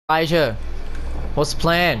Elijah, what's the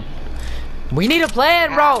plan? We need a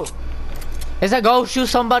plan, bro. Is that go shoot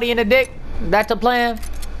somebody in the dick? That's a plan?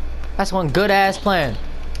 That's one good ass plan.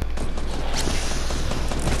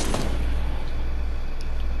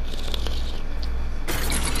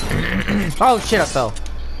 Oh shit, I fell.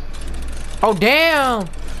 Oh damn!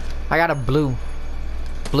 I got a blue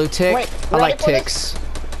tick. Wait, I like ticks.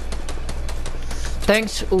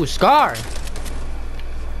 Thanks. Ooh, Scar.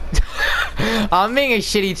 I'm being a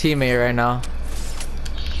shitty teammate right now.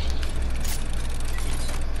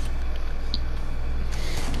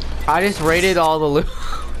 I just raided all the loot.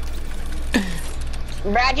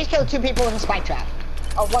 Bro, I just killed 2 people with a spike trap.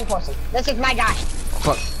 Oh, 1 person. This is my guy.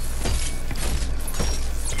 Fuck.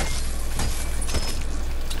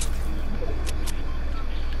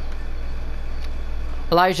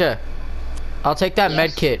 Elijah, I'll take that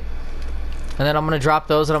med kit. And then I'm gonna drop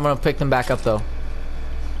those and I'm gonna pick them back up though.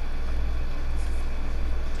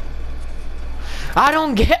 I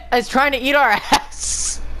don't get, it's trying to eat our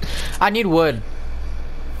ass. I need wood.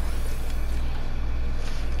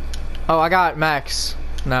 Oh, I got Max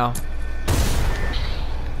now.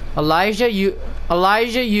 Elijah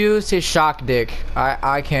used his shock dick.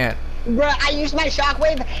 I can't. Bro, I used my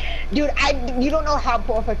shockwave. Dude, you don't know how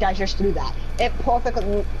perfect I just threw that. It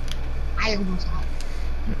perfectly. I almost had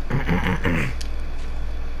it.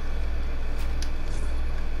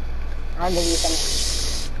 I'll give you some.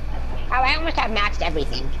 Oh, I almost have maxed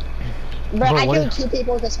everything. Bro, I killed 2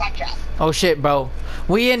 people with a spike trap. Oh shit, bro.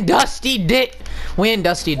 We in Dusty Dick. We in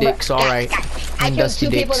Dusty Dicks, alright. I killed 2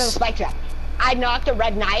 people with a spike trap. I knocked a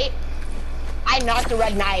red knight.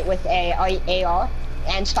 With a AR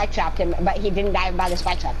and spike trapped him, but he didn't die by the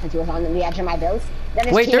spike trap because he was on the edge of my build.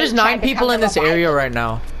 Wait, there's 9 people in this area right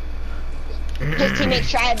now. His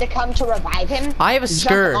teammates tried to come to revive him. I have a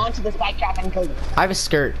skirt. Jumped onto the spike trap and killed him. I have a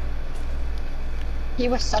skirt. He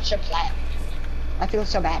was such a player. I feel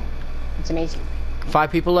so bad. It's amazing. 5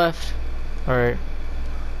 people left. Alright.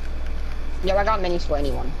 Yo, I got minis for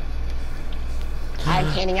anyone. I'm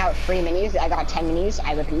handing out free minis. I got 10 minis.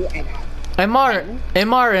 I repeat, I got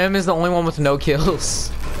MRM is the only one with no kills.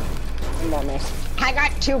 I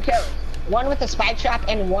got 2 kills. 1 with a spike trap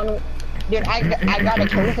and 1. Dude, I got a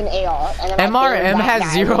kill with an AR. And then MRM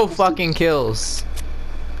has 0 fucking kills.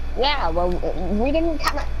 Yeah, well, we didn't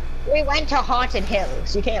come. We went to Haunted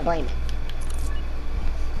Hills. You can't blame it.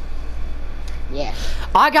 Yeah.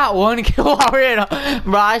 I got 1 kill already.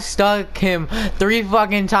 Bro, I stuck him 3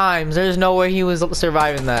 fucking times. There's no way he was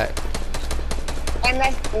surviving that. And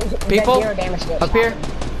then people up here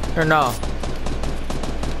or no?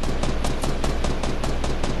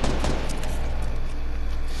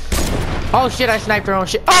 Oh shit, I sniped their own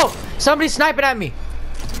shit. Oh, somebody's sniping at me.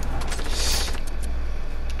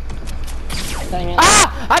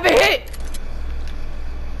 Ah, I've been hit.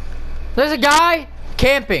 There's a guy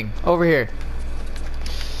camping over here.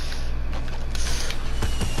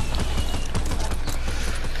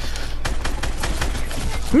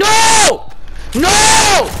 No!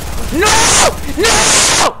 No! No!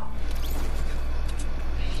 No!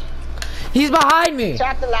 He's behind me.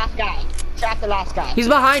 Trap the last guy. Trap the last guy. He's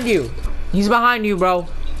behind you. He's behind you, bro.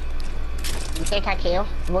 You think I kill?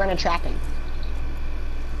 We're gonna trap him.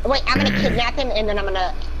 Wait, I'm gonna kidnap him and then I'm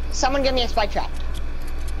gonna. Someone give me a spike trap.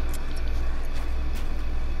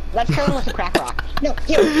 Let's kill him with a crack rock. No,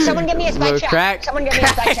 here, someone give me a spike trap. Someone give me a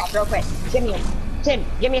spike trap real quick. Give me him. Tim,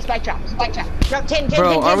 give me a spike trap. Spike trap. No, Tim,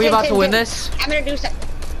 bro, are we about to win this? I'm gonna do something.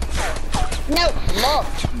 No, Mom.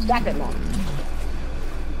 Stop it, Mom.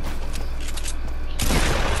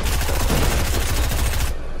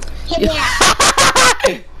 Kidnap.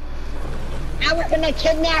 I was gonna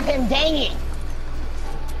kidnap him, dang it.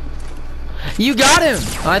 You got him,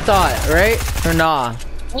 I thought, right? Or nah?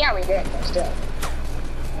 Yeah, we did, but still.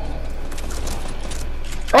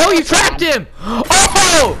 Oh, you trapped him!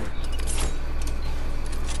 Oh!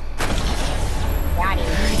 Got him.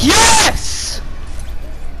 Yes!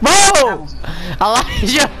 Bro!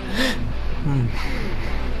 Elijah!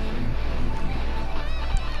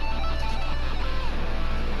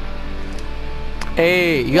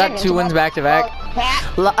 Hey, you got 2 wins back to back.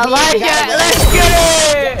 Elijah, let's get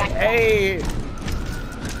it!